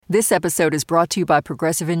This episode is brought to you by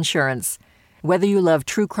Progressive Insurance. Whether you love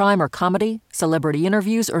true crime or comedy, celebrity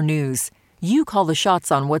interviews or news, you call the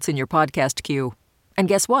shots on what's in your podcast queue. And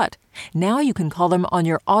guess what? Now you can call them on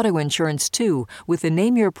your auto insurance too with the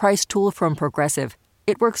Name Your Price tool from Progressive.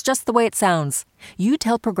 It works just the way it sounds. You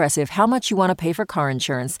tell Progressive how much you want to pay for car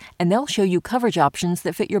insurance, and they'll show you coverage options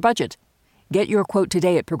that fit your budget. Get your quote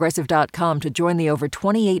today at Progressive.com to join the over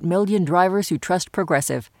 28 million drivers who trust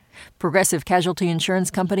Progressive. Progressive Casualty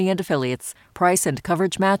Insurance Company and Affiliates. Price and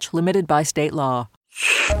coverage match limited by state law.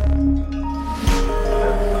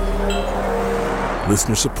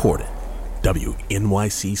 Listener supported.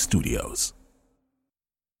 WNYC Studios.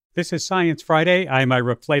 This is Science Friday. I'm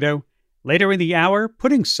Ira Plato. Later in the hour,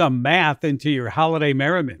 putting some math into your holiday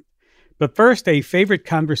merriment. But first, a favorite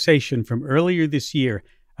conversation from earlier this year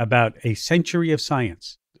about a century of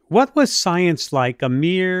science. What was science like a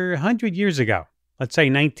mere 100 years ago? Let's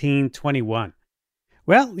say 1921.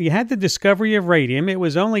 Well, you had the discovery of radium. It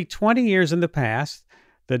was only 20 years in the past.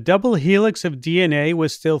 The double helix of DNA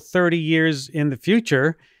was still 30 years in the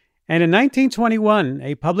future. And in 1921,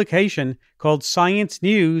 a publication called Science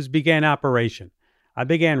News began operation. I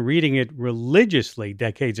began reading it religiously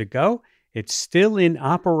decades ago. It's still in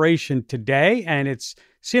operation today, and it's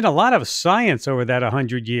seen a lot of science over that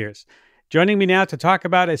 100 years. Joining me now to talk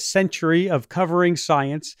about a century of covering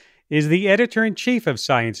science is the editor-in-chief of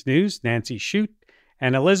Science News, Nancy Shute,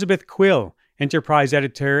 and Elizabeth Quill, enterprise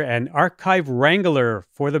editor and archive wrangler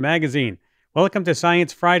for the magazine. Welcome to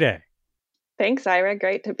Science Friday. Thanks, Ira.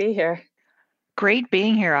 Great to be here. Great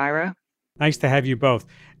being here, Ira. Nice to have you both.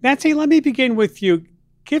 Nancy, let me begin with you.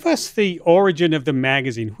 Give us the origin of the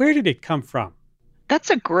magazine. Where did it come from?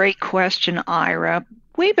 That's a great question, Ira.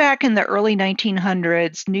 Way back in the early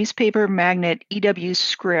 1900s, newspaper magnate E.W.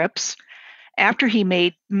 Scripps, after he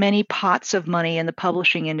made many pots of money in the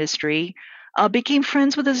publishing industry, became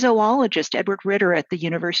friends with a zoologist, Edward Ritter, at the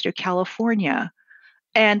University of California.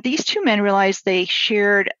 And these two men realized they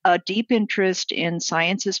shared a deep interest in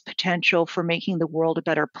science's potential for making the world a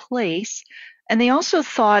better place. And they also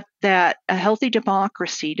thought that a healthy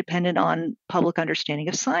democracy depended on public understanding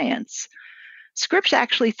of science. Scripps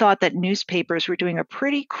actually thought that newspapers were doing a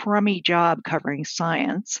pretty crummy job covering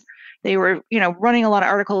science. They were, running a lot of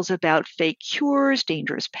articles about fake cures,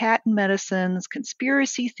 dangerous patent medicines,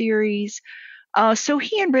 conspiracy theories. So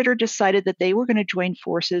he and Ritter decided that they were going to join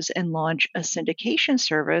forces and launch a syndication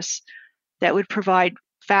service that would provide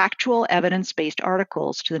factual, evidence-based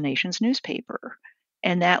articles to the nation's newspaper.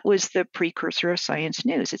 And that was the precursor of Science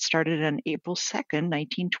News. It started on April 2nd,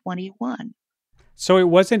 1921. So it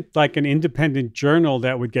wasn't like an independent journal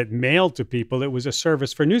that would get mailed to people. It was a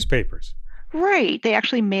service for newspapers. Right. They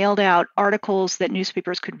actually mailed out articles that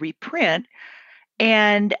newspapers could reprint.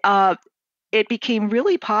 And it became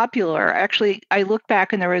really popular. Actually, I looked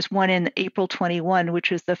back and there was one in April 21,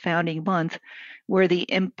 which is the founding month, where the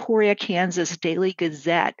Emporia, Kansas Daily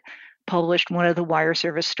Gazette published one of the wire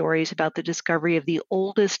service stories about the discovery of the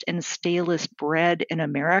oldest and stalest bread in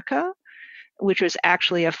America, which was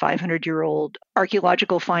actually a 500-year-old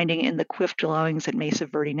archaeological finding in the Cliff Dwellings at Mesa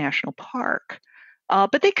Verde National Park.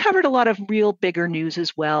 But they covered a lot of real bigger news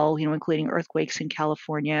as well, including earthquakes in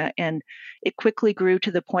California. And it quickly grew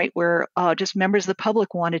to the point where just members of the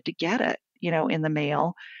public wanted to get it, in the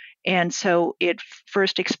mail. And so it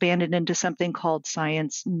first expanded into something called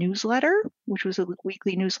Science Newsletter, which was a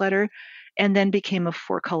weekly newsletter, and then became a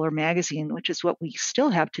four-color magazine, which is what we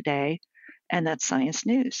still have today, and that's Science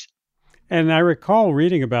News. And I recall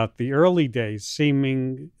reading about the early days,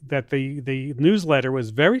 seeming that the newsletter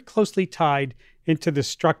was very closely tied into the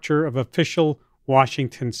structure of official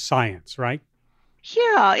Washington science, right?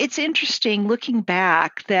 Yeah, it's interesting looking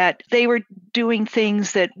back that they were doing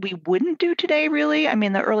things that we wouldn't do today, really. I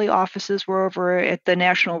mean, the early offices were over at the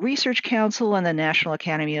National Research Council and the National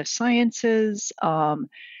Academy of Sciences.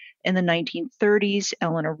 In the 1930s,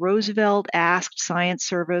 Eleanor Roosevelt asked Science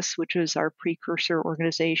Service, which was our precursor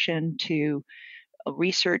organization, to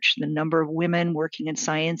research the number of women working in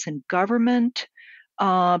science and government,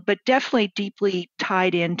 but definitely deeply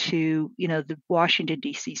tied into, the Washington,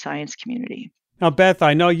 D.C. science community. Now, Beth,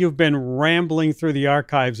 I know you've been rambling through the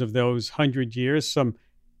archives of those 100 years, some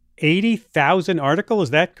 80,000 articles,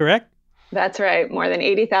 is that correct? That's right. More than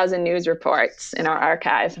 80,000 news reports in our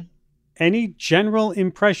archive. Any general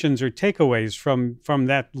impressions or takeaways from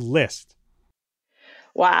that list?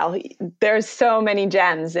 Wow, there's so many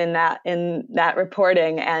gems in that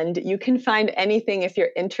reporting, and you can find anything if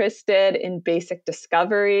you're interested in basic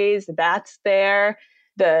discoveries. That's there.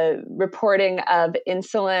 The reporting of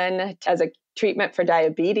insulin as a treatment for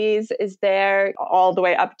diabetes is there, all the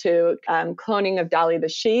way up to cloning of Dolly the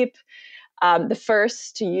sheep. The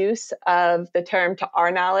first use of the term, to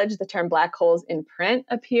our knowledge, the term black holes in print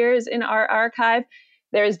appears in our archive.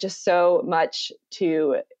 There is just so much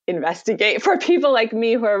to investigate for people like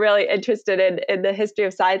me who are really interested in the history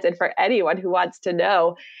of science, and for anyone who wants to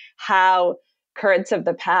know how currents of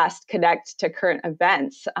the past connect to current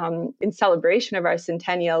events. In celebration of our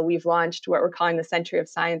centennial, we've launched what we're calling the Century of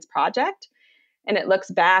Science Project. And it looks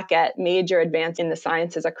back at major advances in the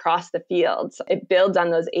sciences across the fields. It builds on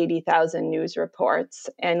those 80,000 news reports.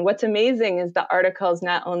 And what's amazing is the articles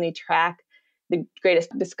not only track the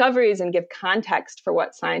greatest discoveries and give context for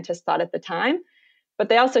what scientists thought at the time, but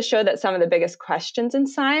they also show that some of the biggest questions in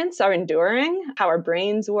science are enduring: how our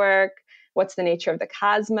brains work, what's the nature of the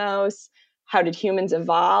cosmos, how did humans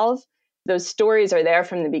evolve? Those stories are there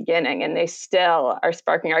from the beginning, and they still are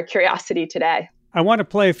sparking our curiosity today. I want to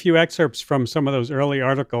play a few excerpts from some of those early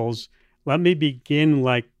articles. Let me begin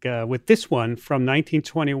with this one from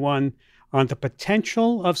 1921 on the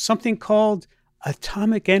potential of something called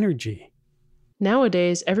atomic energy.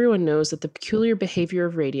 Nowadays, everyone knows that the peculiar behavior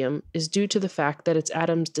of radium is due to the fact that its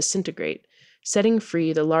atoms disintegrate, setting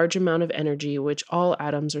free the large amount of energy which all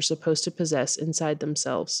atoms are supposed to possess inside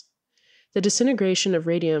themselves. The disintegration of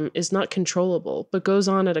radium is not controllable, but goes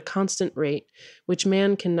on at a constant rate, which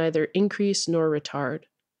man can neither increase nor retard.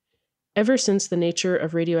 Ever since the nature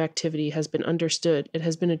of radioactivity has been understood, it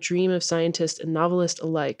has been a dream of scientist and novelist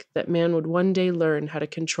alike that man would one day learn how to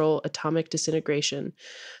control atomic disintegration,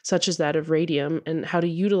 such as that of radium, and how to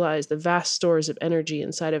utilize the vast stores of energy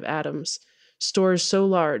inside of atoms, stores so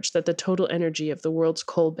large that the total energy of the world's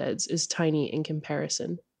coal beds is tiny in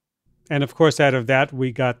comparison. And of course, out of that,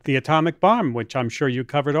 we got the atomic bomb, which I'm sure you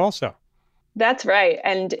covered also. That's right.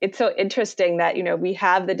 And it's so interesting that, we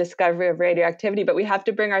have the discovery of radioactivity, but we have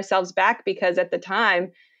to bring ourselves back, because at the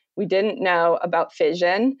time, we didn't know about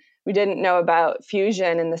fission. We didn't know about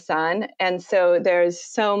fusion in the sun. And so there's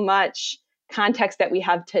so much context that we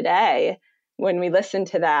have today when we listen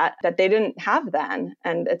to that they didn't have then.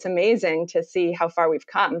 And it's amazing to see how far we've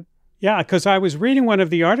come. Yeah, because I was reading one of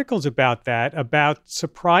the articles about that, about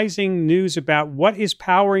surprising news about what is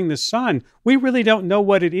powering the sun. We really don't know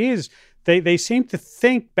what it is. They seem to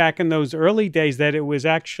think back in those early days that it was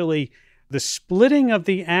actually the splitting of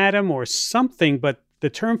the atom or something, but the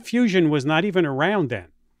term fusion was not even around then.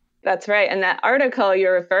 That's right. And that article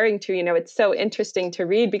you're referring to, it's so interesting to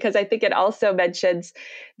read, because I think it also mentions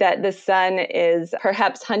that the sun is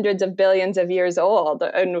perhaps hundreds of billions of years old.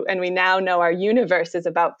 And we now know our universe is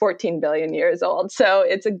about 14 billion years old. So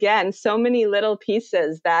it's, again, so many little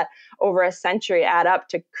pieces that over a century add up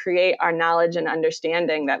to create our knowledge and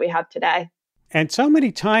understanding that we have today. And so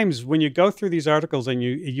many times when you go through these articles and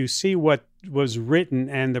you see what was written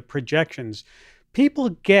and the projections, people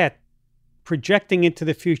get projecting into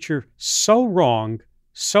the future so wrong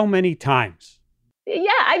so many times. Yeah,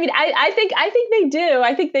 I think they do.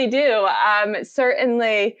 I think they do.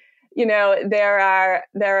 Certainly, there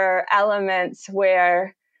are elements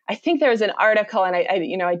where I think there was an article, and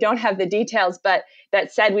I don't have the details, but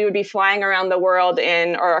that said we would be flying around the world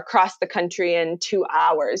or across the country in 2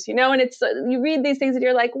 hours, and it's, you read these things and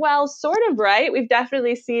you're like, well, sort of right. We've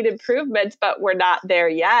definitely seen improvements, but we're not there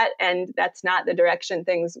yet. And that's not the direction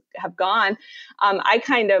things have gone.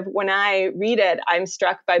 When I read it, I'm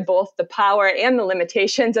struck by both the power and the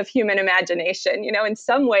limitations of human imagination. In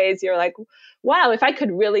some ways you're like, wow, if I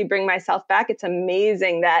could really bring myself back, it's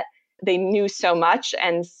amazing that they knew so much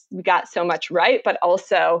and got so much right, but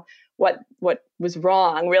also what was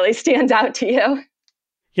wrong really stands out to you.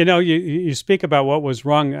 You speak about what was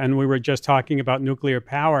wrong, and we were just talking about nuclear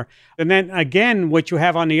power. And then again, what you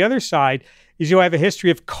have on the other side is you have a history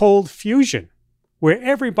of cold fusion, where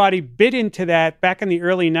everybody bit into that back in the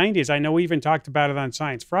early 90s. I know we even talked about it on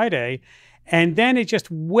Science Friday. And then it just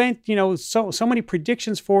went, so many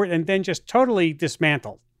predictions for it, and then just totally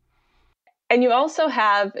dismantled. And you also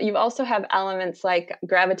have elements like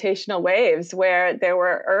gravitational waves, where there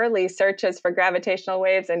were early searches for gravitational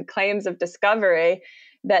waves and claims of discovery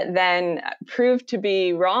that then proved to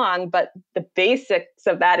be wrong, but the basics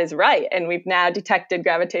of that is right. And we've now detected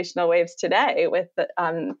gravitational waves today with the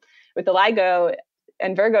LIGO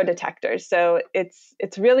and Virgo detectors. So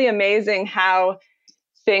it's really amazing how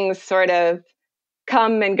things sort of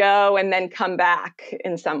come and go and then come back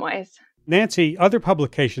in some ways. Nancy, other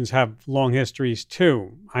publications have long histories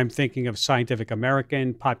too. I'm thinking of Scientific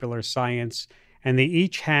American, Popular Science, and they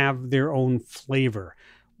each have their own flavor.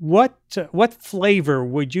 What flavor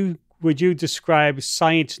would you describe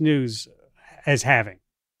Science News as having?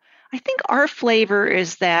 I think our flavor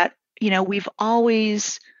is that, we've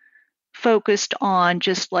always focused on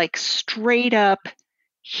just like straight up,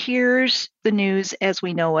 here's the news as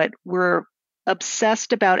we know it. We're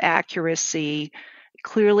obsessed about accuracy.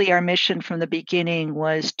 Clearly, our mission from the beginning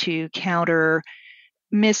was to counter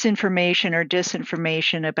misinformation or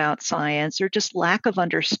disinformation about science or just lack of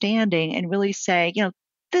understanding and really say,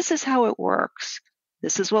 this is how it works.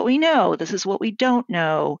 This is what we know. This is what we don't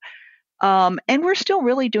know. And we're still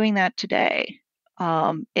really doing that today.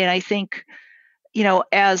 And I think,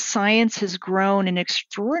 as science has grown in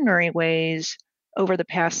extraordinary ways over the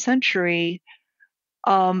past century,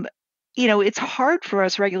 it's hard for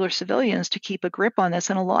us regular civilians to keep a grip on this.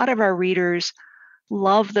 And a lot of our readers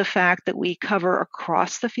love the fact that we cover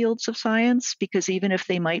across the fields of science, because even if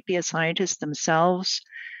they might be a scientist themselves,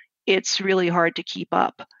 it's really hard to keep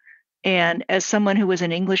up. And as someone who was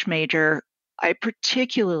an English major, I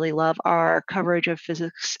particularly love our coverage of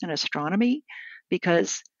physics and astronomy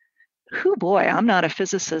because, I'm not a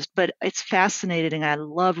physicist, but it's fascinating. I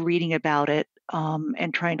love reading about it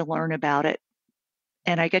and trying to learn about it.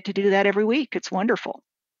 And I get to do that every week. It's wonderful.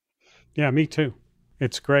 Yeah, me too.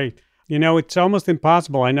 It's great. It's almost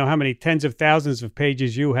impossible. I know how many tens of thousands of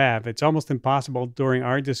pages you have. It's almost impossible during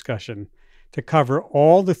our discussion to cover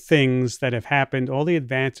all the things that have happened, all the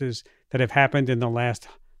advances that have happened in the last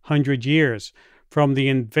 100 years, from the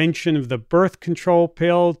invention of the birth control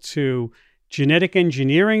pill to genetic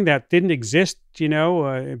engineering that didn't exist,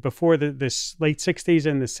 before the late 60s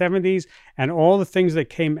and the 70s, and all the things that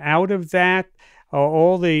came out of that,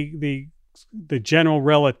 all the general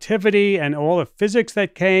relativity and all the physics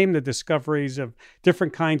that came, the discoveries of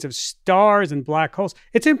different kinds of stars and black holes.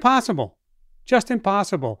 It's impossible, just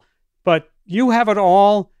impossible. But you have it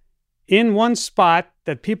all in one spot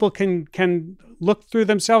that people can look through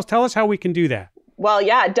themselves. Tell us how we can do that. Well,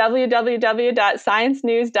 yeah,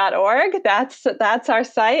 www.sciencenews.org. That's our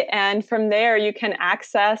site. And from there, you can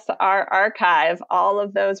access our archive, all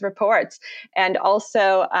of those reports. And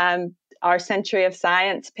also, our Century of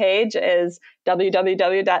Science page is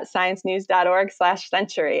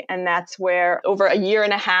www.sciencenews.org/century. And that's where, over a year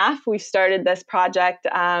and a half, we started this project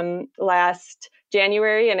last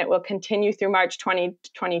January, and it will continue through March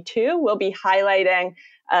 2022. We'll be highlighting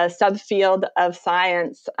a subfield of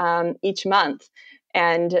science each month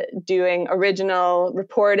and doing original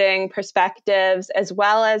reporting perspectives, as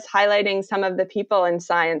well as highlighting some of the people in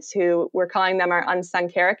science who we're calling them our unsung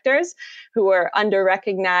characters, who were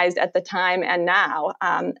under-recognized at the time and now,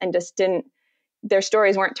 and just their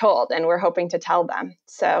stories weren't told, and we're hoping to tell them.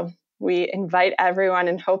 So we invite everyone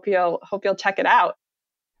and hope you'll check it out.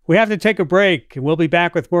 We have to take a break, and we'll be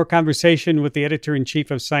back with more conversation with the editor-in-chief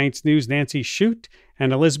of Science News, Nancy Shute,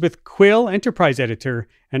 and Elizabeth Quill, enterprise editor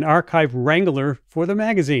and archive wrangler for the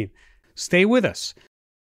magazine. Stay with us.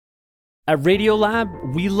 At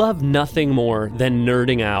Radiolab, we love nothing more than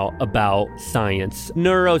nerding out about science,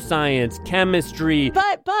 neuroscience, chemistry.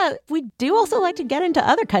 But we do also like to get into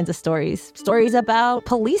other kinds of stories. Stories about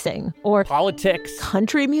policing or politics,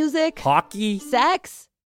 country music, hockey, sex.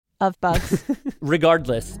 Of bugs.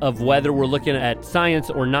 Regardless of whether we're looking at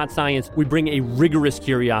science or not science, we bring a rigorous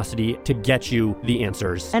curiosity to get you the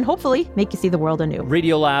answers. And hopefully make you see the world anew.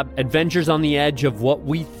 Radiolab, adventures on the edge of what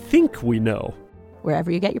we think we know.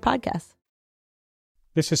 Wherever you get your podcasts.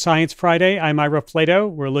 This is Science Friday. I'm Ira Flato.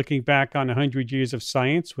 We're looking back on 100 years of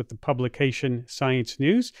science with the publication Science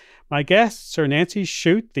News. My guests are Nancy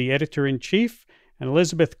Shute, the editor-in-chief, and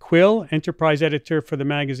Elizabeth Quill, enterprise editor for the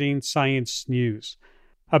magazine Science News.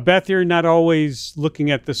 Beth, you're not always looking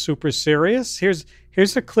at the super serious. Here's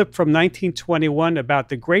a clip from 1921 about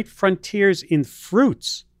the great frontiers in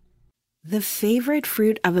fruits. The favorite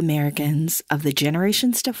fruit of Americans of the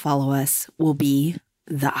generations to follow us will be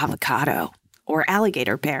the avocado, or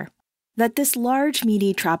alligator pear. That this large,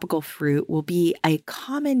 meaty tropical fruit will be a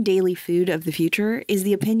common daily food of the future is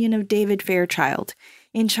the opinion of David Fairchild,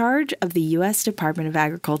 in charge of the U.S. Department of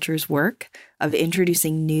Agriculture's work of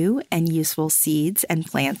introducing new and useful seeds and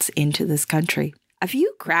plants into this country. A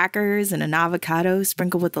few crackers and an avocado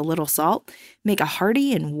sprinkled with a little salt make a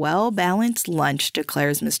hearty and well-balanced lunch,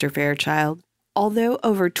 declares Mr. Fairchild. Although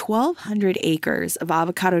over 1,200 acres of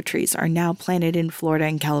avocado trees are now planted in Florida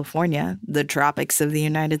and California, the tropics of the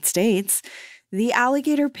United States, the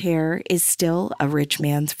alligator pear is still a rich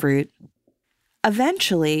man's fruit.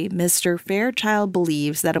 Eventually, Mr. Fairchild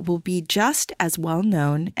believes that it will be just as well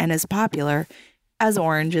known and as popular as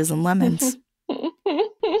oranges and lemons.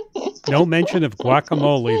 No mention of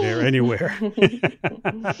guacamole there anywhere.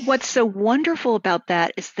 What's so wonderful about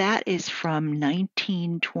that is from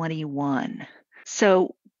 1921.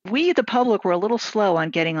 So we, the public, were a little slow on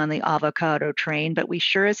getting on the avocado train, but we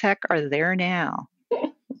sure as heck are there now.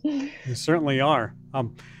 You certainly are.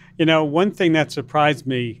 One thing that surprised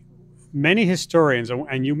me Many historians,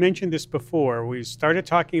 and you mentioned this before, we started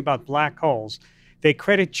talking about black holes. They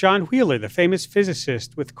credit John Wheeler, the famous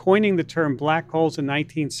physicist, with coining the term black holes in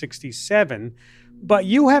 1967. But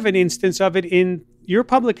you have an instance of it in your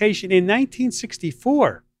publication in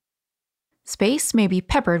 1964. Space may be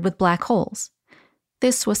peppered with black holes.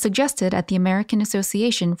 This was suggested at the American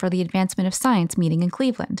Association for the Advancement of Science meeting in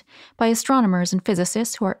Cleveland by astronomers and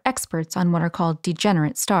physicists who are experts on what are called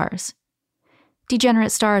degenerate stars.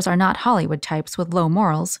 Degenerate stars are not Hollywood types with low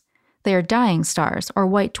morals. They are dying stars, or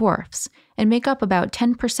white dwarfs, and make up about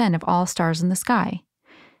 10% of all stars in the sky.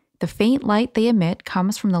 The faint light they emit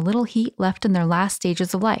comes from the little heat left in their last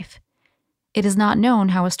stages of life. It is not known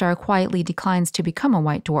how a star quietly declines to become a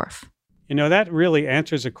white dwarf. You know, that really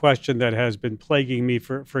answers a question that has been plaguing me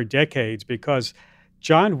for decades, because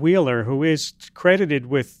John Wheeler, who is credited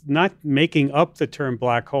with not making up the term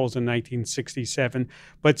black holes in 1967,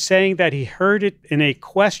 but saying that he heard it in a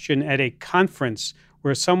question at a conference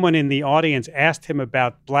where someone in the audience asked him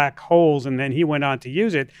about black holes, and then he went on to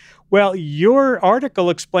use it. Well, your article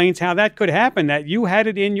explains how that could happen, that you had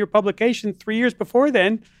it in your publication 3 years before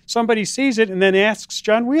then. Somebody sees it and then asks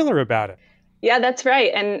John Wheeler about it. Yeah, that's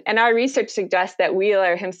right. And our research suggests that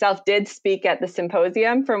Wheeler himself did speak at the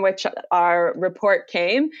symposium from which our report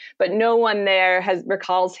came, but no one there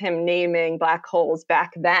recalls him naming black holes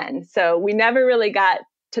back then. So we never really got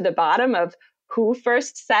to the bottom of who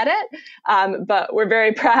first said it, but we're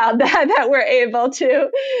very proud that we're able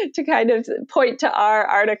to kind of point to our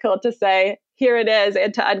article to say, here it is,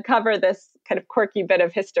 and to uncover this kind of quirky bit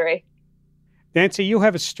of history. Nancy, you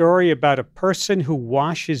have a story about a person who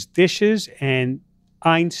washes dishes and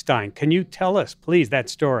Einstein. Can you tell us, please, that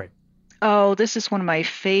story? Oh, this is one of my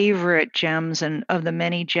favorite gems and of the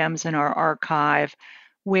many gems in our archive,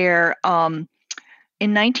 where in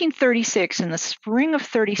 1936, in the spring of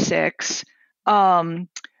 36,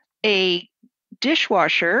 a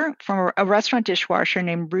dishwasher from a restaurant dishwasher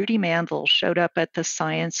named Rudy Mandel showed up at the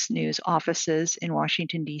Science News offices in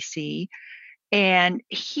Washington, D.C., and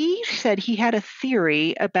he said he had a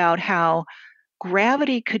theory about how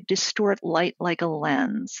gravity could distort light like a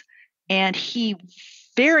lens. And he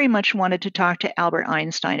very much wanted to talk to Albert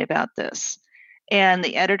Einstein about this. And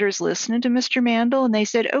the editors listened to Mr. Mandel and they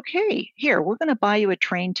said, okay, here, we're going to buy you a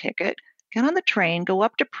train ticket. Get on the train, go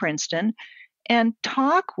up to Princeton, and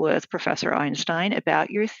talk with Professor Einstein about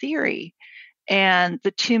your theory. And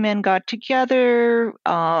the two men got together.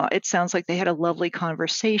 It sounds like they had a lovely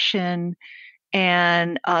conversation.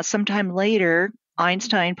 And sometime later,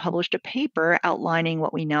 Einstein published a paper outlining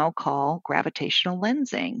what we now call gravitational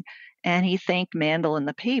lensing, and he thanked Mandel in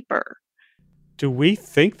the paper. Do we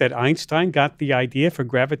think that Einstein got the idea for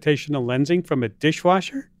gravitational lensing from a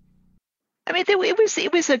dishwasher? I mean, it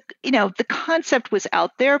was a, the concept was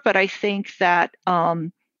out there, but I think that,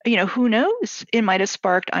 who knows? It might have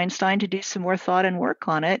sparked Einstein to do some more thought and work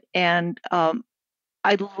on it. And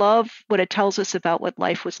I love what it tells us about what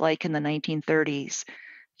life was like in the 1930s,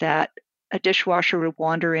 that a dishwasher would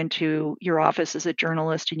wander into your office as a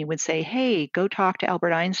journalist and you would say, hey, go talk to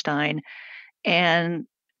Albert Einstein. And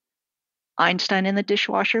Einstein and the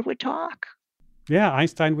dishwasher would talk. Yeah,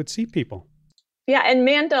 Einstein would see people. Yeah, and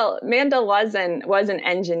Mandel was an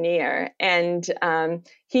engineer, and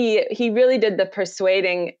he really did the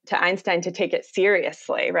persuading to Einstein to take it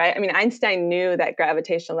seriously, right? I mean, Einstein knew that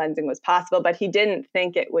gravitational lensing was possible, but he didn't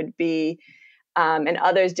think it would be, and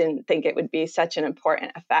others didn't think it would be such an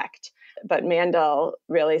important effect. But Mandel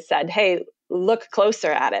really said, hey, look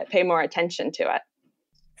closer at it, pay more attention to it.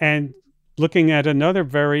 And looking at another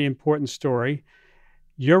very important story,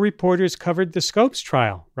 your reporters covered the Scopes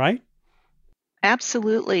trial, right?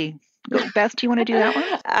 Absolutely. Beth, do you want to do that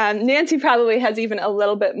one? Nancy probably has even a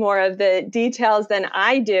little bit more of the details than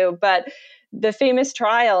I do, but the famous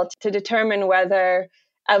trial to determine whether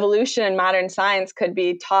evolution and modern science could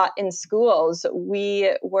be taught in schools,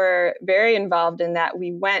 we were very involved in that.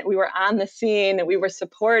 We were on the scene, we were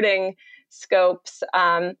supporting Scopes.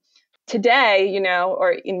 Today,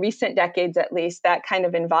 or in recent decades at least, that kind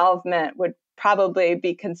of involvement would probably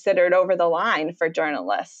be considered over the line for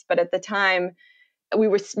journalists. But at the time, we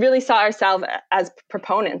really saw ourselves as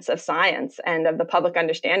proponents of science and of the public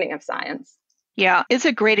understanding of science. Yeah, it's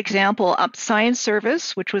a great example. Science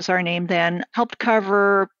Service, which was our name then, helped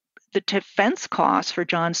cover the defense costs for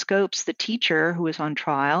John Scopes, the teacher who was on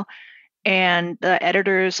trial. And the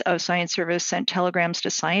editors of Science Service sent telegrams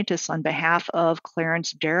to scientists on behalf of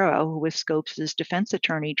Clarence Darrow, who was Scopes' defense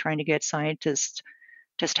attorney, trying to get scientists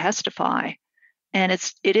to testify. And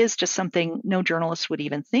it is just something no journalist would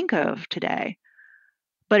even think of today.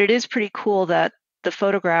 But it is pretty cool that the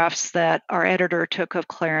photographs that our editor took of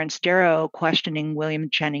Clarence Darrow questioning William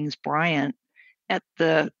Jennings Bryan at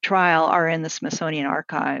the trial are in the Smithsonian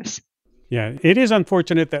Archives. Yeah, it is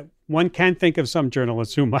unfortunate that one can think of some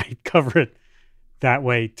journalists who might cover it that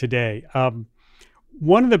way today.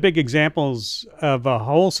 One of the big examples of a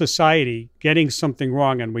whole society getting something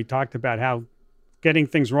wrong, and we talked about how getting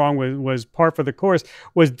things wrong was par for the course,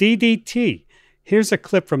 was DDT. Here's a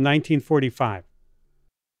clip from 1945.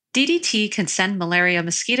 DDT can send malaria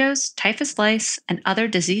mosquitoes, typhus lice, and other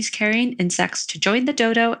disease-carrying insects to join the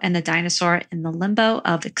dodo and the dinosaur in the limbo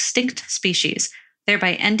of extinct species,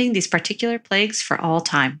 thereby ending these particular plagues for all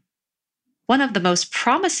time. One of the most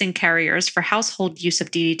promising carriers for household use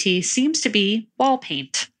of DDT seems to be wall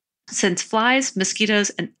paint. Since flies, mosquitoes,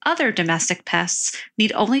 and other domestic pests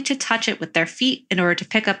need only to touch it with their feet in order to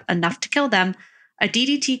pick up enough to kill them, a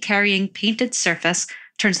DDT-carrying painted surface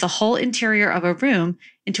turns the whole interior of a room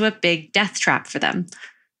into a big death trap for them.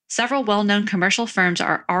 Several well-known commercial firms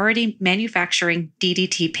are already manufacturing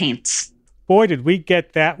DDT paints. Boy, did we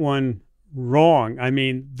get that one wrong. I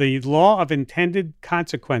mean, the law of intended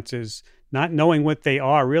consequences, not knowing what they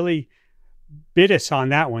are, really bit us on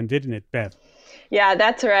that one, didn't it, Beth? Yeah,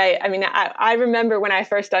 that's right. I mean, I remember when I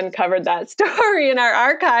first uncovered that story in our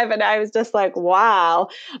archive, and I was just like, wow.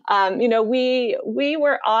 We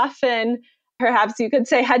were often, perhaps you could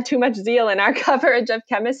say, had too much zeal in our coverage of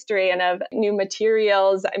chemistry and of new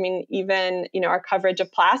materials. I mean, even, our coverage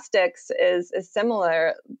of plastics is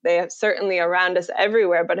similar. They have certainly around us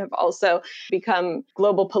everywhere, but have also become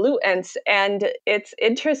global pollutants. And it's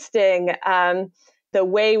interesting the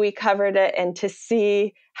way we covered it and to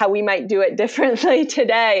see how we might do it differently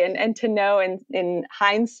today and to know in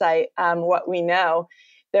hindsight what we know.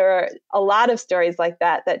 There are a lot of stories like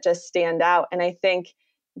that just stand out. And I think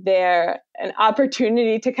they're an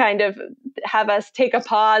opportunity to kind of have us take a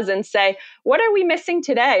pause and say, what are we missing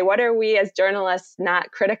today? What are we as journalists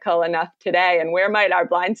not critical enough today? And where might our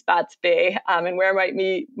blind spots be? And where might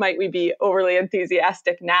we be overly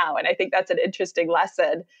enthusiastic now? And I think that's an interesting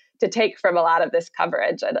lesson to take from a lot of this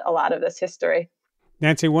coverage and a lot of this history.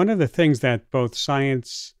 Nancy, one of the things that both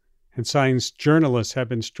science and science journalists have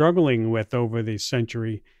been struggling with over the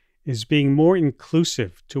century is being more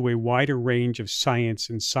inclusive to a wider range of science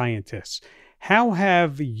and scientists. How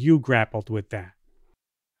have you grappled with that?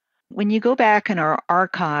 When you go back in our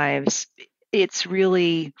archives, it's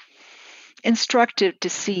really instructive to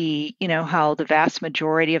see, how the vast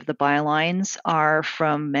majority of the bylines are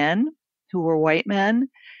from men who were white men.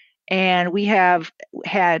 And we have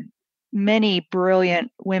had many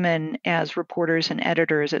brilliant women as reporters and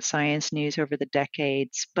editors at Science News over the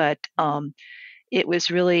decades, but it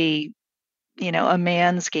was really, a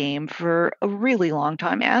man's game for a really long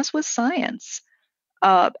time, as was science.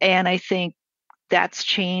 And I think that's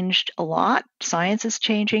changed a lot. Science is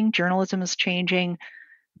changing, journalism is changing,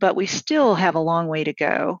 but we still have a long way to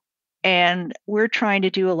go. And we're trying to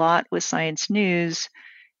do a lot with Science News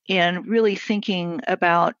in really thinking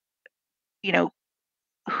about,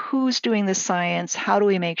 who's doing the science, how do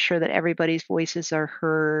we make sure that everybody's voices are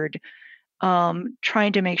heard,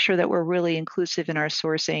 trying to make sure that we're really inclusive in our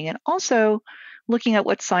sourcing, and also looking at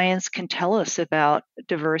what science can tell us about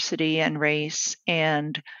diversity and race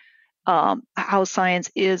and how science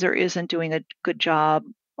is or isn't doing a good job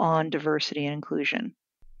on diversity and inclusion.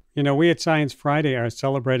 We at Science Friday are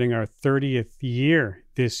celebrating our 30th year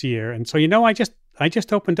this year. And so, I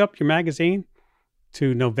just opened up your magazine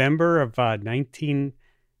to November of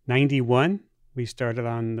 1991. We started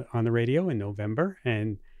on the radio in November,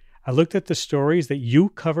 and I looked at the stories that you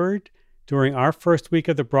covered during our first week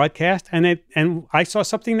of the broadcast, and I saw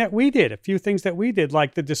something that we did, a few things that we did,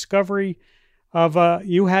 like the discovery of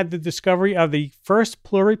you had the discovery of the first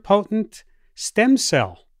pluripotent stem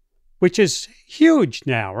cell, which is huge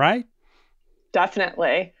now, right?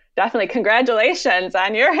 Definitely. Congratulations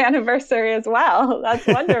on your anniversary as well. That's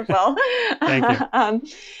wonderful. Thank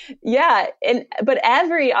you. But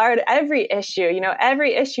every issue,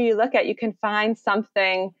 every issue you look at, you can find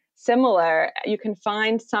something similar. You can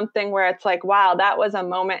find something where it's like, wow, that was a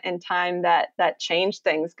moment in time that changed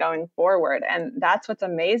things going forward. And that's what's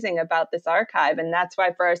amazing about this archive. And that's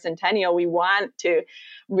why for our centennial, we want to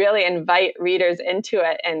really invite readers into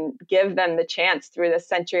it and give them the chance through the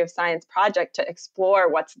Century of Science project to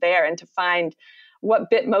explore what's there and to find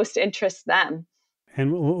what bit most interests them.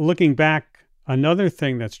 And looking back, another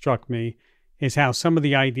thing that struck me is how some of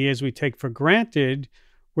the ideas we take for granted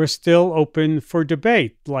were still open for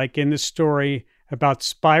debate, like in the story about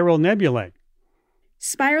spiral nebulae.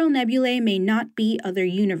 Spiral nebulae may not be other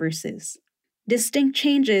universes. Distinct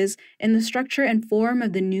changes in the structure and form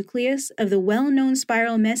of the nucleus of the well-known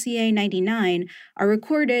spiral Messier 99 are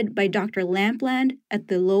recorded by Dr. Lampland at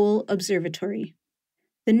the Lowell Observatory.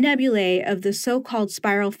 The nebulae of the so-called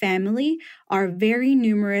spiral family are very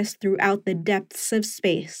numerous throughout the depths of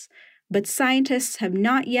space, but scientists have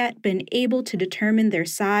not yet been able to determine their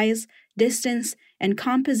size, distance, and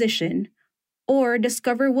composition, or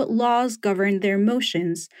discover what laws govern their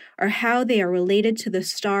motions, or how they are related to the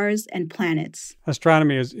stars and planets.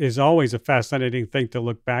 Astronomy is always a fascinating thing to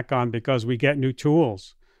look back on because we get new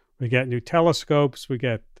tools. We get new telescopes. We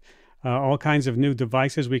get all kinds of new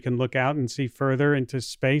devices. We can look out and see further into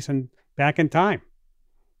space and back in time.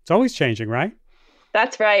 It's always changing, right?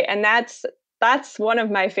 That's right. And that's one of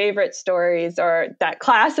my favorite stories, or that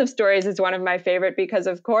class of stories is one of my favorite because,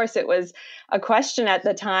 of course, it was a question at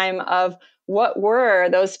the time of what were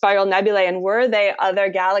those spiral nebulae, and were they other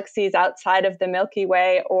galaxies outside of the Milky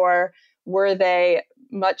Way, or were they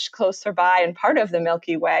much closer by and part of the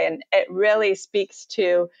Milky Way? And it really speaks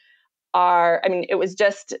to it was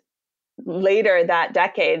just later that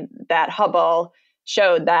decade that Hubble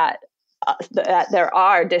showed that there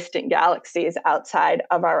are distant galaxies outside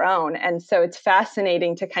of our own. And so it's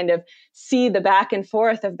fascinating to kind of see the back and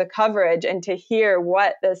forth of the coverage and to hear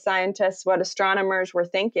what the scientists, what astronomers were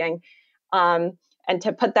thinking, and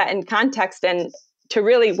to put that in context and to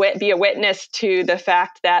really be a witness to the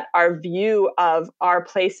fact that our view of our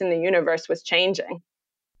place in the universe was changing.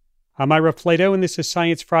 I'm Ira Flatow, and this is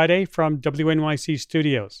Science Friday from WNYC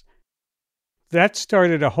Studios. That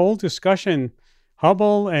started a whole discussion.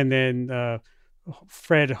 Hubble, and then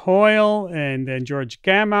Fred Hoyle, and then George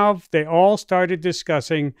Gamow, they all started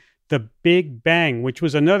discussing the Big Bang, which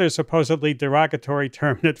was another supposedly derogatory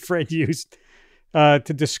term that Fred used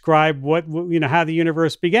to describe how the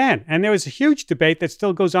universe began. And there was a huge debate that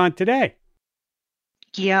still goes on today.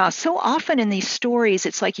 Yeah, so often in these stories,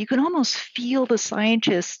 it's like you can almost feel the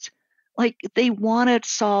scientists, like they want to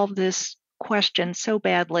solve this question so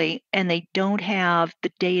badly, and they don't have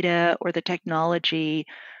the data or the technology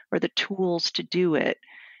or the tools to do it.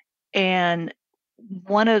 And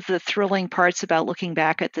one of the thrilling parts about looking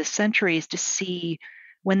back at this century is to see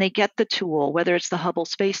when they get the tool, whether it's the Hubble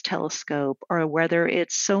Space Telescope or whether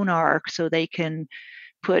it's sonar, so they can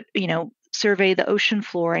survey the ocean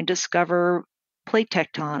floor and discover plate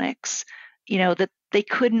tectonics, that they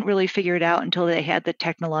couldn't really figure it out until they had the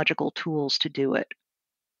technological tools to do it.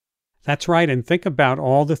 That's right. And think about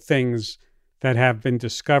all the things that have been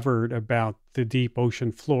discovered about the deep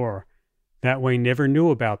ocean floor that we never knew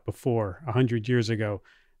about before 100 years ago.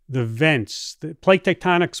 The vents, the plate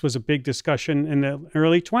tectonics was a big discussion in the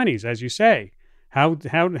early 20s, as you say. How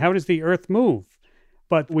does the Earth move?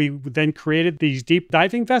 But we then created these deep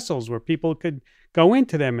diving vessels where people could go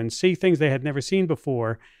into them and see things they had never seen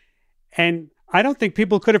before. And I don't think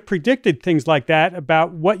people could have predicted things like that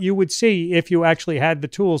about what you would see if you actually had the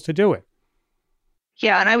tools to do it.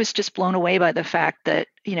 Yeah, and I was just blown away by the fact that,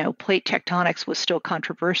 plate tectonics was still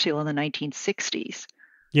controversial in the 1960s.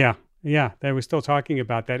 Yeah, they were still talking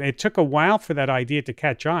about that. It took a while for that idea to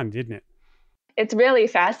catch on, didn't it? It's really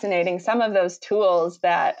fascinating. Some of those tools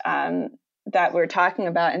that we're talking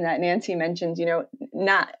about and that Nancy mentioned,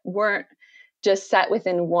 weren't just set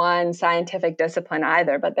within one scientific discipline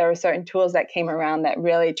either, but there were certain tools that came around that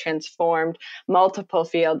really transformed multiple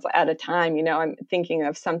fields at a time. I'm thinking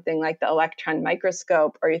of something like the electron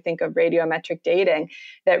microscope, or you think of radiometric dating,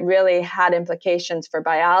 that really had implications for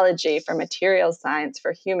biology, for materials science,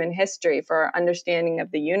 for human history, for our understanding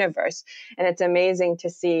of the universe. And it's amazing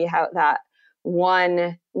to see how that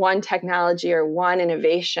one technology or one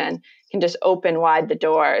innovation can just open wide the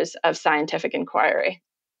doors of scientific inquiry.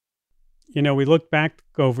 We looked back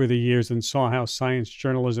over the years and saw how science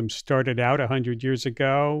journalism started out 100 years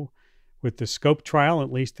ago with the Scope trial,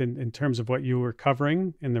 at least in terms of what you were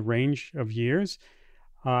covering in the range of years,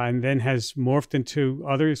 and then has morphed into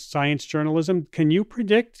other science journalism. Can you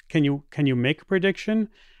predict? Can you make a prediction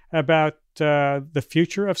about the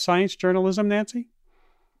future of science journalism, Nancy?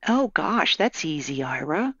 Oh, gosh, that's easy,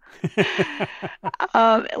 Ira.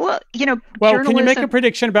 Well, can you make a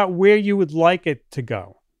prediction about where you would like it to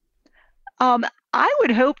go? I would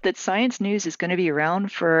hope that science news is going to be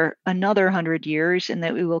around for another 100 years, and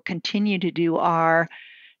that we will continue to do our,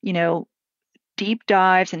 deep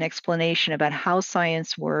dives and explanation about how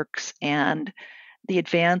science works and the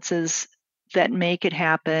advances that make it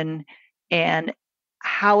happen and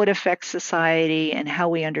how it affects society and how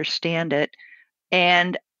we understand it.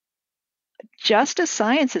 And just as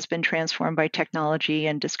science has been transformed by technology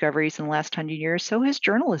and discoveries in the last 100 years, so has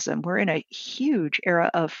journalism. We're in a huge era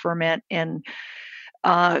of ferment and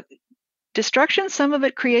Destruction, some of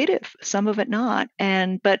it creative, some of it not.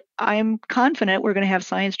 But I'm confident we're going to have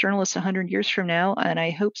science journalists 100 years from now, and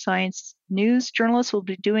I hope science news journalists will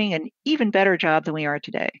be doing an even better job than we are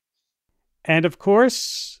today. And of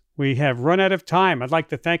course, we have run out of time. I'd like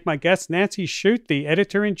to thank my guests, Nancy Shute, the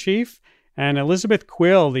editor-in-chief, and Elizabeth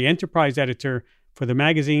Quill, the enterprise editor for the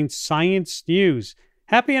magazine Science News.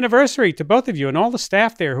 Happy anniversary to both of you and all the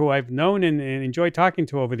staff there who I've known and enjoyed talking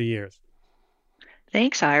to over the years.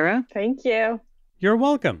 Thanks, Ira. Thank you. You're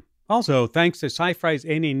welcome. Also, thanks to Sci-Fi's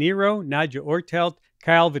Amy Nero, Nadja Ortelt,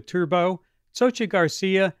 Kyle Viterbo, Xochitl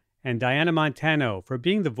Garcia, and Diana Montano for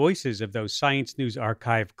being the voices of those Science News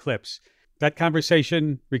Archive clips. That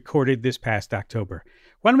conversation recorded this past October.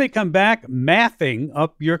 When we come back, mathing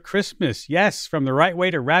up your Christmas. Yes, from the right way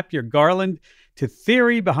to wrap your garland to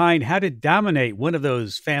theory behind how to dominate one of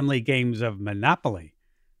those family games of Monopoly.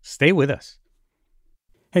 Stay with us.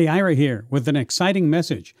 Hey, Ira here with an exciting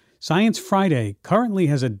message. Science Friday currently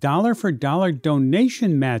has a dollar-for-dollar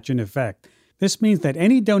donation match in effect. This means that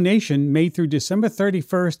any donation made through December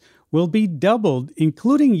 31st will be doubled,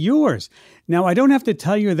 including yours. Now, I don't have to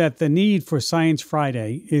tell you that the need for Science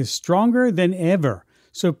Friday is stronger than ever.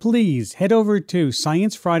 So please head over to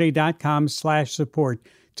sciencefriday.com/support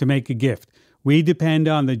to make a gift. We depend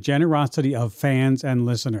on the generosity of fans and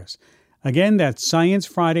listeners. Again, that's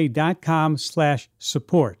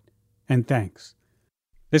sciencefriday.com/support. And thanks.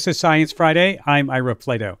 This is Science Friday. I'm Ira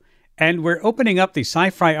Flatow. And we're opening up the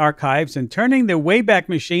Sci-Fi archives and turning the Wayback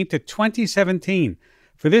Machine to 2017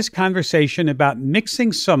 for this conversation about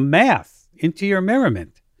mixing some math into your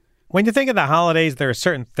merriment. When you think of the holidays, there are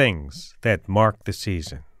certain things that mark the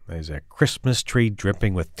season. There's a Christmas tree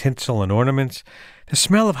dripping with tinsel and ornaments, the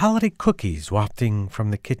smell of holiday cookies wafting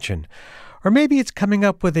from the kitchen, or maybe it's coming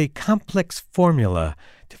up with a complex formula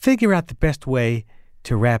to figure out the best way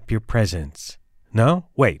to wrap your presents. No?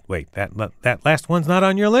 Wait, that last one's not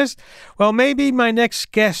on your list? Well, maybe my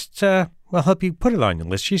next guest will help you put it on your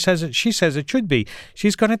list. She says it should be.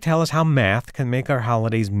 She's going to tell us how math can make our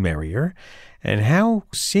holidays merrier and how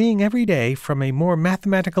seeing every day from a more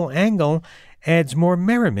mathematical angle adds more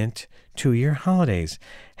merriment to your holidays.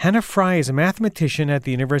 Hannah Fry is a mathematician at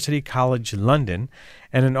the University College London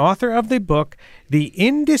and an author of the book, The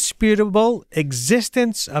Indisputable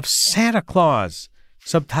Existence of Santa Claus,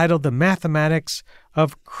 subtitled The Mathematics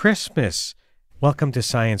of Christmas. Welcome to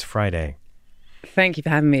Science Friday. Thank you for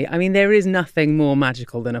having me. I mean, there is nothing more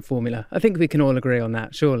magical than a formula. I think we can all agree on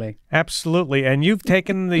that, surely. Absolutely. And you've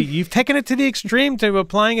taken it to the extreme to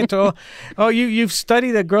applying it to you've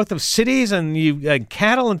studied the growth of cities and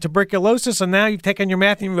cattle and tuberculosis, and now you've taken your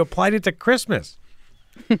math and you've applied it to Christmas.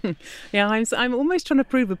 Yeah, I'm almost trying to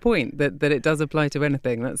prove a point that it does apply to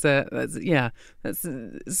anything. That's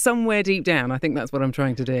somewhere deep down. I think that's what I'm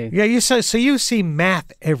trying to do. Yeah, so you see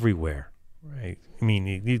math everywhere, right? I mean,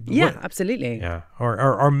 absolutely. Yeah,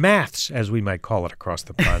 or maths, as we might call it across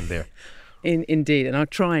the pond there. Indeed, and I'll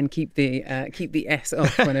try and keep the S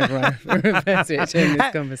off whenever I refer to it during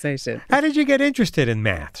this conversation. How did you get interested in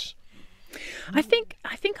maths? I think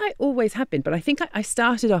I always have been, but I think I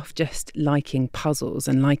started off just liking puzzles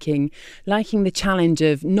and liking the challenge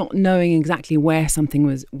of not knowing exactly where something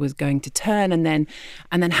was going to turn, and then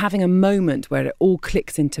having a moment where it all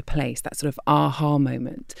clicks into place, that sort of aha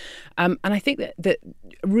moment. And I think that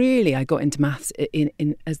really I got into maths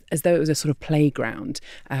as though it was a sort of playground,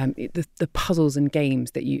 the puzzles and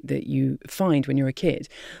games that you find when you're a kid.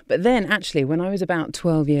 But then actually, when I was about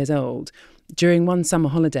 12 years old, during one summer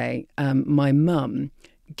holiday, my mum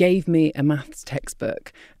gave me a maths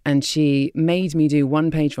textbook and she made me do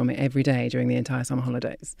one page from it every day during the entire summer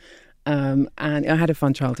holidays. And I had a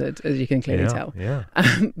fun childhood, as you can clearly tell. Yeah.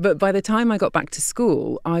 But by the time I got back to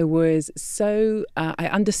school, I was I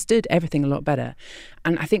understood everything a lot better.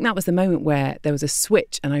 And I think that was the moment where there was a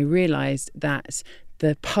switch and I realised that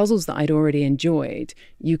the puzzles that I'd already enjoyed,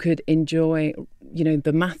 you could enjoy,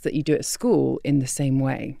 the maths that you do at school in the same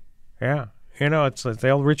way. Yeah. It's the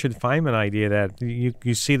old Richard Feynman idea that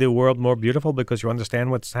you see the world more beautiful because you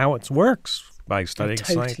understand how it works by studying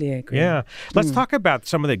science. I totally agree. Yeah. Let's talk about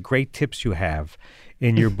some of the great tips you have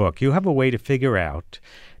in your book. You have a way to figure out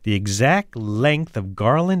the exact length of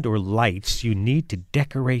garland or lights you need to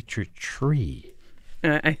decorate your tree.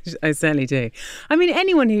 I certainly do. I mean,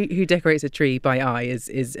 anyone who decorates a tree by eye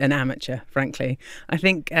is an amateur, frankly. I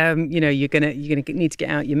think you're gonna need to get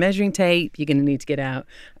out your measuring tape. You're gonna need to get out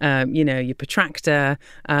your protractor.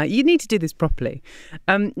 You need to do this properly.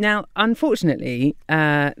 Now, unfortunately,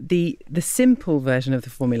 the simple version of the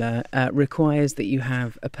formula requires that you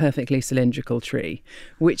have a perfectly cylindrical tree,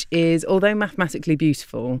 which is, although mathematically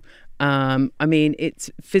beautiful, I mean, it's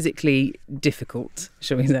physically difficult,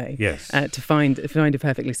 shall we say, yes, to find a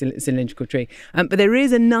perfectly cylindrical tree. But there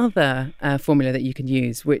is another formula that you can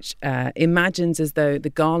use, which imagines as though the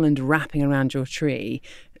garland wrapping around your tree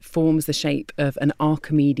forms the shape of an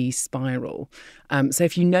Archimedes spiral. So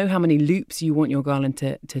if you know how many loops you want your garland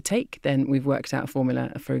to take, then we've worked out a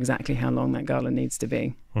formula for exactly how long that garland needs to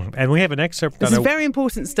be. And we have an excerpt. This is very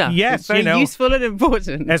important stuff. Yes, it's very useful and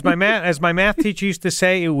important. As my math teacher used to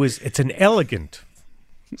say, it's an elegant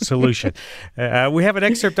solution. We have an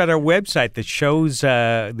excerpt on our website that shows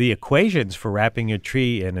the equations for wrapping your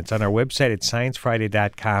tree, and it's on our website at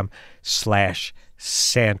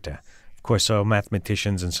sciencefriday.com/Santa. Of course, so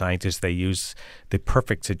mathematicians and scientists, they use the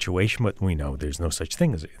perfect situation, but we know there's no such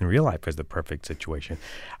thing as in real life as the perfect situation.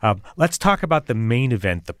 Let's talk about the main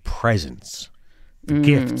event, the presents, the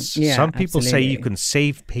gifts. Yeah, Some people absolutely. say you can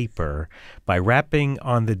save paper by wrapping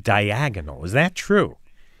on the diagonal. Is that true?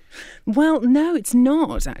 Well, no, it's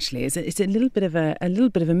not actually. It's a little bit of a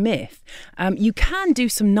myth. You can do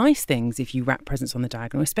some nice things if you wrap presents on the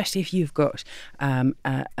diagonal, especially if you've got a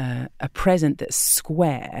present that's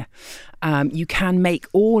square. You can make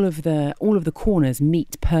all of the corners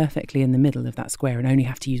meet perfectly in the middle of that square and only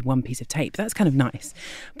have to use one piece of tape. That's kind of nice.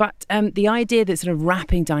 But the idea that sort of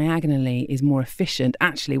wrapping diagonally is more efficient,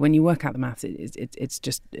 actually, when you work out the maths,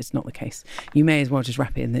 it's not the case. You may as well just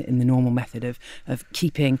wrap it in the normal method of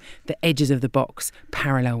keeping the edges of the box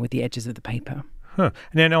parallel with the edges of the paper. Huh.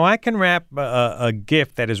 Now I can wrap a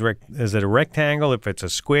gift that is it a rectangle? If it's a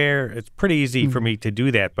square, it's pretty easy for me to do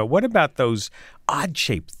that. But what about those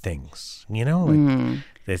odd-shaped things?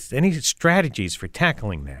 There's any strategies for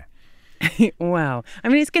tackling that? Well, I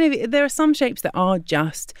mean, there are some shapes that are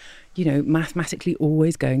just, mathematically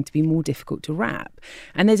always going to be more difficult to wrap.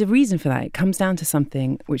 And there's a reason for that. It comes down to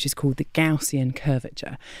something which is called the Gaussian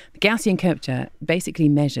curvature. The Gaussian curvature basically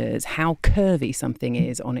measures how curvy something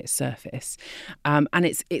is on its surface. And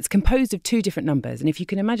it's composed of two different numbers. And if you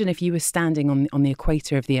can imagine, if you were standing on the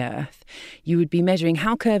equator of the Earth, you would be measuring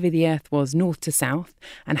how curvy the Earth was north to south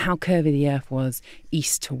and how curvy the Earth was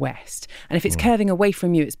east to west. And if it's curving away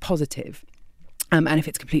from you, it's positive. And if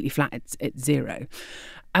it's completely flat, it's zero.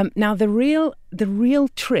 Now, the real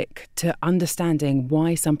trick to understanding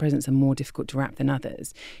why some presents are more difficult to wrap than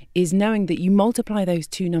others is knowing that you multiply those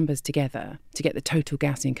two numbers together to get the total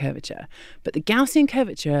Gaussian curvature. But the Gaussian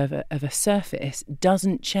curvature of a surface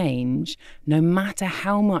doesn't change no matter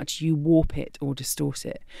how much you warp it or distort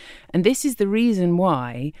it. And this is the reason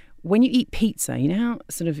why when you eat pizza, you know how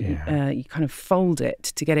sort of you kind of fold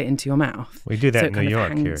it to get it into your mouth? We do that in New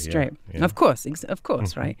York here. Straight. Yeah. Of course,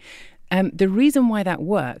 right? The reason why that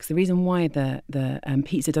works, the reason why the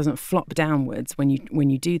pizza doesn't flop downwards when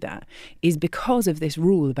you do that, is because of this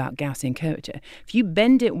rule about Gaussian curvature. If you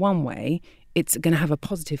bend it one way, it's going to have a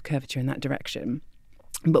positive curvature in that direction.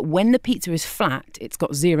 But when the pizza is flat, it's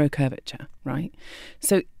got zero curvature, right?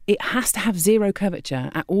 So it has to have zero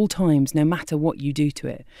curvature at all times, no matter what you do to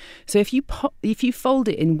it. So if you fold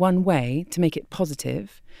it in one way to make it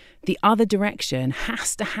positive, the other direction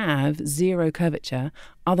has to have zero curvature,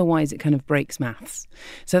 otherwise it kind of breaks maths.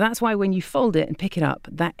 So that's why when you fold it and pick it up,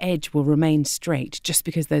 that edge will remain straight, just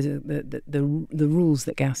because there's the rules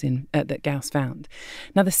that Gauss found.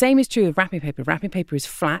 Now the same is true of wrapping paper. Wrapping paper is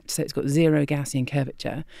flat, so it's got zero Gaussian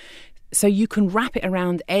curvature. So you can wrap it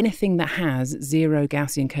around anything that has zero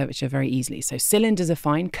Gaussian curvature very easily. So cylinders are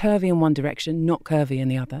fine, curvy in one direction, not curvy in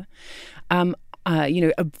the other.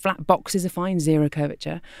 Flat boxes are fine, zero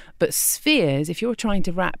curvature. But spheres, if you're trying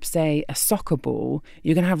to wrap, say, a soccer ball,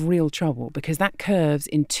 you're going to have real trouble because that curves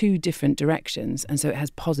in two different directions, and so it has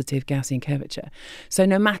positive Gaussian curvature. So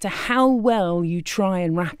no matter how well you try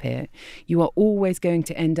and wrap it, you are always going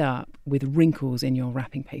to end up with wrinkles in your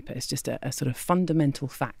wrapping paper. It's just a sort of fundamental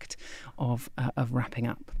fact of wrapping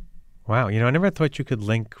up. Wow, I never thought you could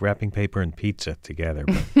link wrapping paper and pizza together.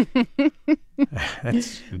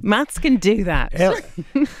 But maths can do that.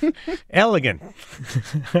 Elegant.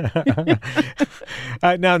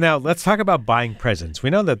 Now, let's talk about buying presents. We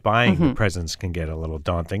know that buying presents can get a little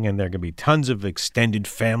daunting, and there can be tons of extended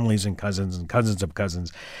families and cousins of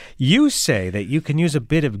cousins. You say that you can use a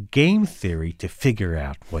bit of game theory to figure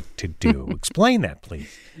out what to do. Explain that,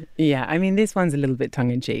 please. Yeah, I mean, this one's a little bit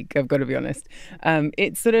tongue-in-cheek, I've got to be honest.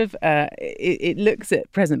 It's sort of, it looks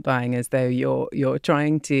at present buying as though you're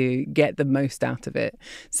trying to get the most out of it.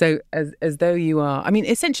 So as though you are, I mean,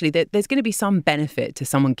 essentially there's going to be some benefit to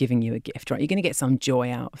someone giving you a gift, right? You're going to get some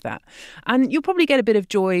joy out of that. And you'll probably get a bit of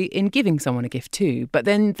joy in giving someone a gift too. But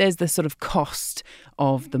then there's the sort of cost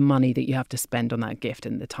of the money that you have to spend on that gift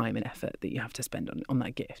and the time and effort that you have to spend on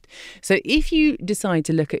that gift. So if you decide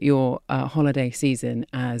to look at your holiday season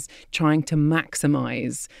as trying to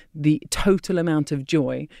maximize the total amount of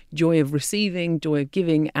joy of receiving, joy of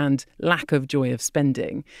giving, and lack of joy of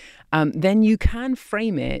spending, then you can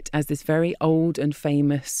frame it as this very old and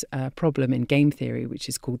famous problem in game theory, which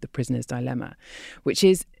is called the prisoner's dilemma, which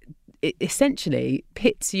is it essentially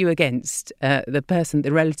pits you against the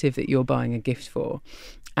relative that you're buying a gift for,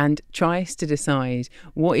 and tries to decide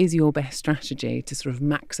what is your best strategy to sort of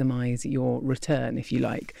maximise your return, if you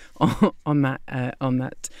like, on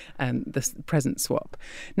the present swap.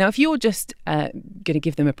 Now, if you're just going to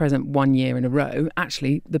give them a present 1 year in a row,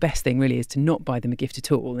 actually, the best thing really is to not buy them a gift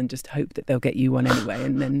at all and just hope that they'll get you one anyway,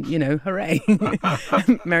 and then, hooray.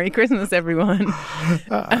 Merry Christmas, everyone.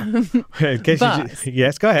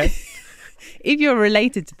 Yes, go ahead. If you're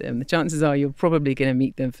related to them, the chances are you're probably going to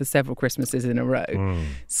meet them for several Christmases in a row.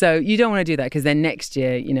 So you don't want to do that, because then next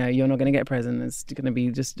year, you're not going to get a present. It's going to be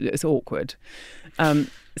it's awkward.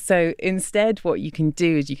 So instead, what you can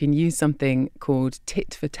do is you can use something called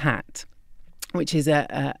tit for tat, which is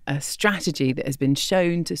a strategy that has been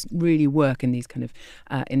shown to really work in these kind of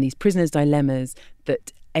in these prisoners' dilemmas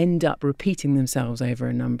that end up repeating themselves over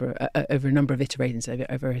a number of iterations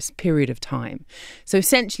over a period of time. So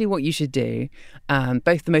essentially what you should do,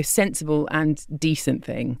 both the most sensible and decent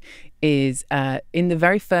thing, is in the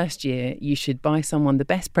very first year, you should buy someone the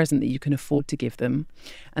best present that you can afford to give them.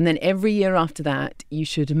 And then every year after that, you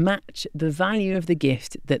should match the value of the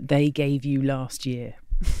gift that they gave you last year.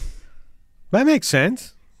 That makes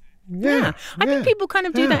sense. Yeah. I think people kind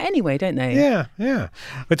of do that anyway, don't they? Yeah.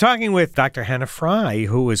 We're talking with Dr. Hannah Fry,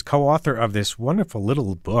 who is co-author of this wonderful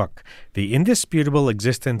little book, The Indisputable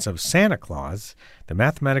Existence of Santa Claus, The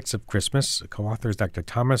Mathematics of Christmas. Co-author is Dr.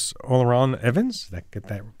 Thomas Oleron Evans. Did I get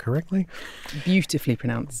that correctly? Beautifully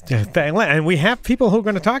pronounced. And we have people who are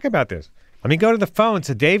going to talk about this. Let me go to the phone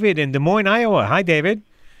to David in Des Moines, Iowa. Hi, David.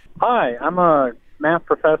 Hi, I'm a math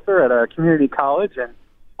professor at a community college, and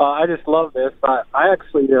I just love this. I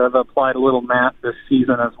actually have applied a little math this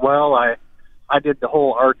season as well. I did the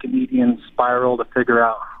whole Archimedean spiral to figure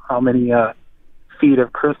out how many feet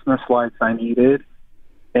of Christmas lights I needed.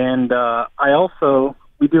 And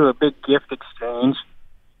we do a big gift exchange.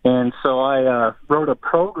 And so I wrote a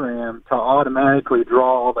program to automatically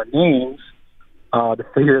draw all the names to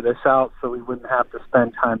figure this out so we wouldn't have to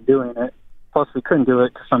spend time doing it. Plus, we couldn't do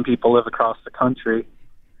it because some people live across the country.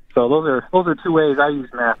 So those are two ways I use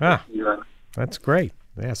math this season. That's great.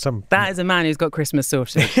 Yeah, that is a man who's got Christmas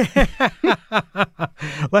sorted.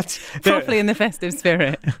 Properly in the festive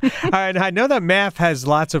spirit. All right, I know that math has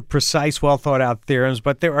lots of precise, well-thought-out theorems,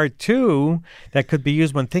 but there are two that could be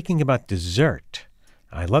used when thinking about dessert.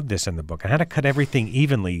 I love this in the book. How to cut everything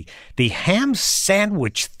evenly. The ham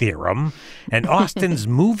sandwich theorem and Austin's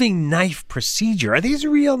moving knife procedure. Are these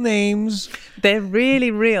real names? They're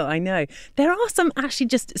really real, I know. There are some actually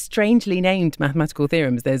just strangely named mathematical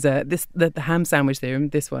theorems. There's the ham sandwich theorem,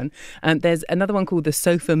 this one. There's another one called the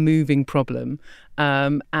sofa moving problem.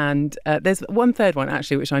 And there's one third one,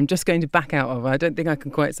 actually, which I'm just going to back out of. I don't think I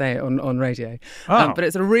can quite say it on radio. But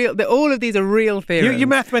it's a real... all of these are real theorems. You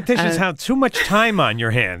mathematicians have too much time on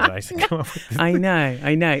your hands. I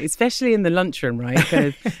know. Especially in the lunchroom,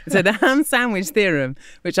 right? So the ham sandwich theorem,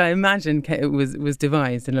 which I imagine was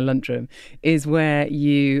devised in a lunchroom, is where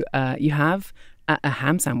you have a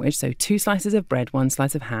ham sandwich, so 2 slices of bread, 1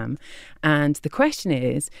 slice of ham. And the question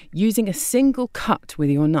is, using a single cut with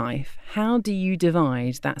your knife, how do you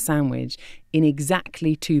divide that sandwich in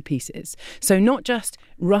exactly 2 pieces? So not just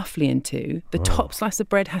roughly in 2, the top slice of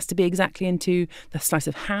bread has to be exactly in 2, the slice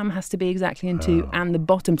of ham has to be exactly in 2, and the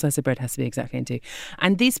bottom slice of bread has to be exactly in 2.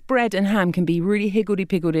 And this bread and ham can be really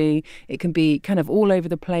higgledy-piggledy. It can be kind of all over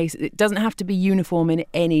the place. It doesn't have to be uniform in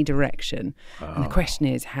any direction. And the question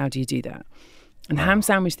is, how do you do that? And ham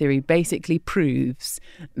sandwich theory basically proves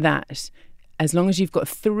that as long as you've got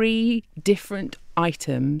 3 different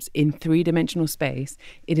items in 3-dimensional space,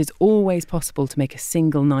 it is always possible to make a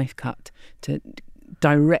single knife cut to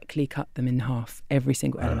directly cut them in half, every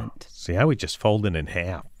single element. See, I would just fold it in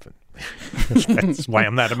half. That's why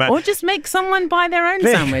I'm not a man. Or just make someone buy their own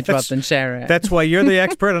sandwich rather than share it. That's why you're the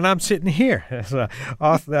expert and I'm sitting here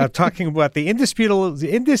talking about the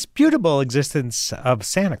indisputable existence of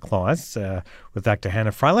Santa Claus with Dr.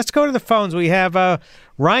 Hannah Fry. Let's go to the phones. We have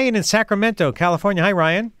Ryan in Sacramento, California. Hi,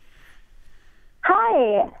 Ryan.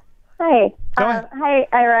 Hi. Hi,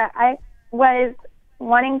 Ira. I was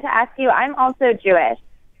wanting to ask you, I'm also Jewish.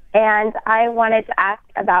 And I wanted to ask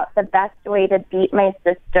about the best way to beat my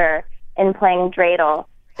sister in playing dreidel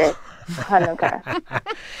this Hanukkah.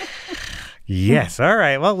 Yes. All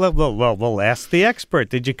right. Well, we'll ask the expert.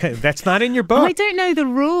 Did you? That's not in your book. I don't know the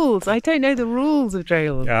rules. I don't know the rules of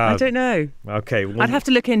jail. I don't know. Okay. Well, I'd have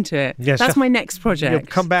to look into it. Yes, that's my next project.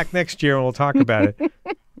 You'll come back next year and we'll talk about it.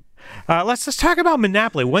 Let's talk about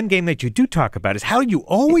Monopoly. One game that you do talk about is how you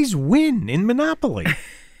always win in Monopoly.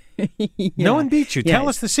 No one beats you. Tell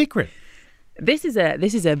us the secret. This is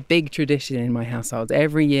a big tradition in my household.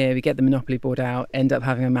 Every year we get the Monopoly board out, end up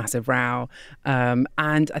having a massive row, and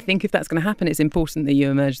I think if that's going to happen, it's important that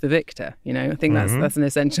you emerge the victor. I think that's an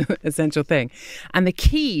essential thing. And the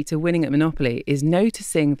key to winning at Monopoly is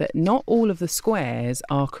noticing that not all of the squares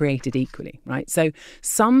are created equally, right? So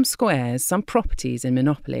some squares, some properties in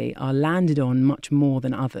Monopoly are landed on much more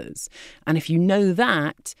than others, and if you know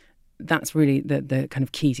that, that's really the kind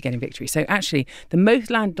of key to getting victory. So actually, the most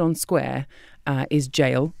landed on square is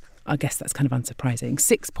jail. I guess that's kind of unsurprising.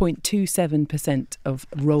 6.27% of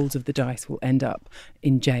rolls of the dice will end up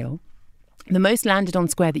in jail. The most landed on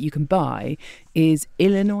square that you can buy is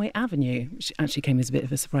Illinois Avenue, which actually came as a bit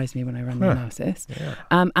of a surprise to me when I ran the analysis. Yeah.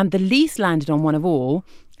 And the least landed on one of all,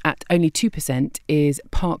 at only 2%, is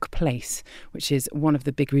Park Place, which is one of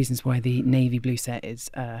the big reasons why the navy blue set is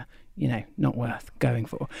not worth going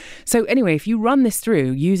for. So anyway, if you run this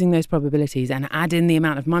through using those probabilities and add in the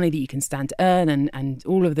amount of money that you can stand to earn and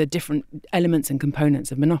all of the different elements and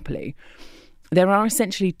components of Monopoly, there are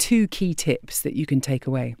essentially two key tips that you can take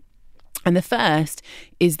away. And the first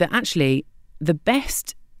is that actually the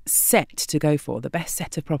best set to go for, the best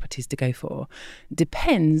set of properties to go for,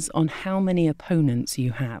 depends on how many opponents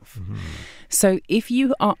you have. Mm-hmm. So if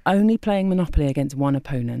you are only playing Monopoly against one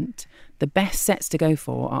opponent, the best sets to go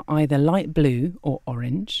for are either light blue or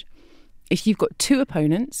orange. If you've got two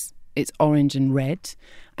opponents, it's orange and red.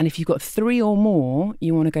 And if you've got three or more,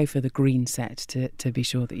 you want to go for the green set to be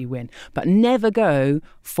sure that you win. But never go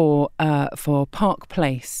for Park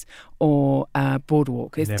Place or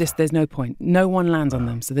Boardwalk. It's just, there's no point. No one lands on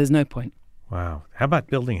them, so there's no point. Wow. How about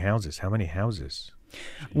building houses? How many houses?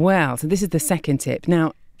 Well, so this is the second tip.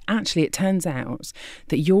 Now, actually, it turns out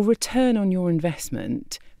that your return on your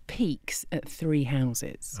investment peaks at 3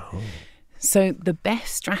 houses. Oh. So the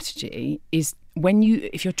best strategy is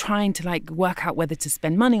if you're trying to work out whether to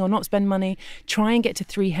spend money or not spend money, try and get to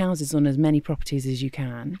 3 houses on as many properties as you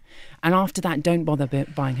can. And after that, don't bother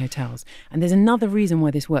buying hotels. And there's another reason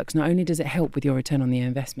why this works. Not only does it help with your return on the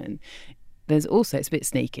investment, there's also, it's a bit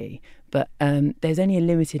sneaky, but there's only a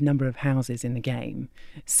limited number of houses in the game.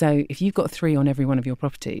 So if you've got 3 on every one of your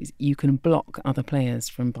properties, you can block other players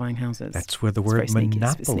from buying houses. That's where the word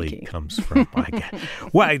monopoly comes from.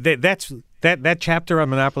 Well, that chapter on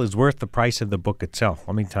Monopoly is worth the price of the book itself.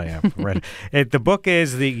 Let me tell you, I've read it. The book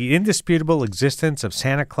is The Indisputable Existence of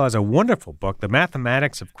Santa Claus, a wonderful book. The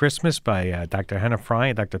Mathematics of Christmas by Dr. Hannah Fry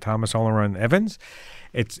and Dr. Thomas Oleron Evans.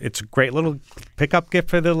 It's a great little pickup gift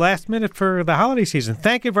for the last minute for the holiday season.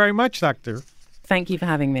 Thank you very much, Doctor. Thank you for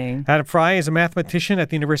having me. Hannah Fry is a mathematician at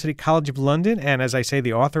the University College of London and, as I say,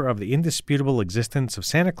 the author of The Indisputable Existence of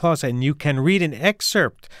Santa Claus. And you can read an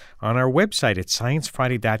excerpt on our website at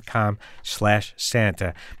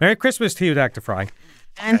sciencefriday.com/Santa. Merry Christmas to you, Dr. Fry.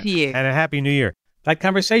 And to you. And a Happy New Year. That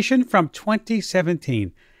conversation from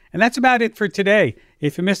 2017. And that's about it for today.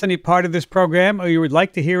 If you missed any part of this program or you would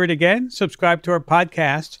like to hear it again, subscribe to our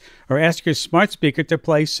podcast or ask your smart speaker to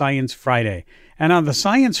play Science Friday. And on the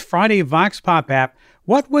Science Friday Vox Pop app,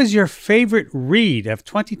 what was your favorite read of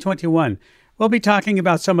 2021? We'll be talking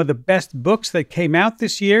about some of the best books that came out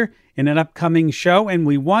this year in an upcoming show, and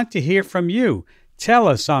we want to hear from you. Tell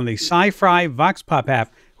us on the Sci-Fi Vox Pop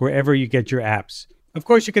app, wherever you get your apps. Of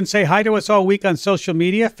course, you can say hi to us all week on social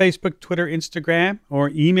media, Facebook, Twitter, Instagram, or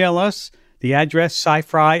email us. The address,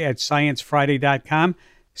 scifry@sciencefriday.com.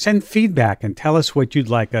 Send feedback and tell us what you'd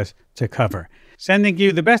like us to cover. Sending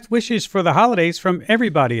you the best wishes for the holidays from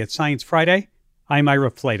everybody at Science Friday, I'm Ira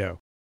Flato.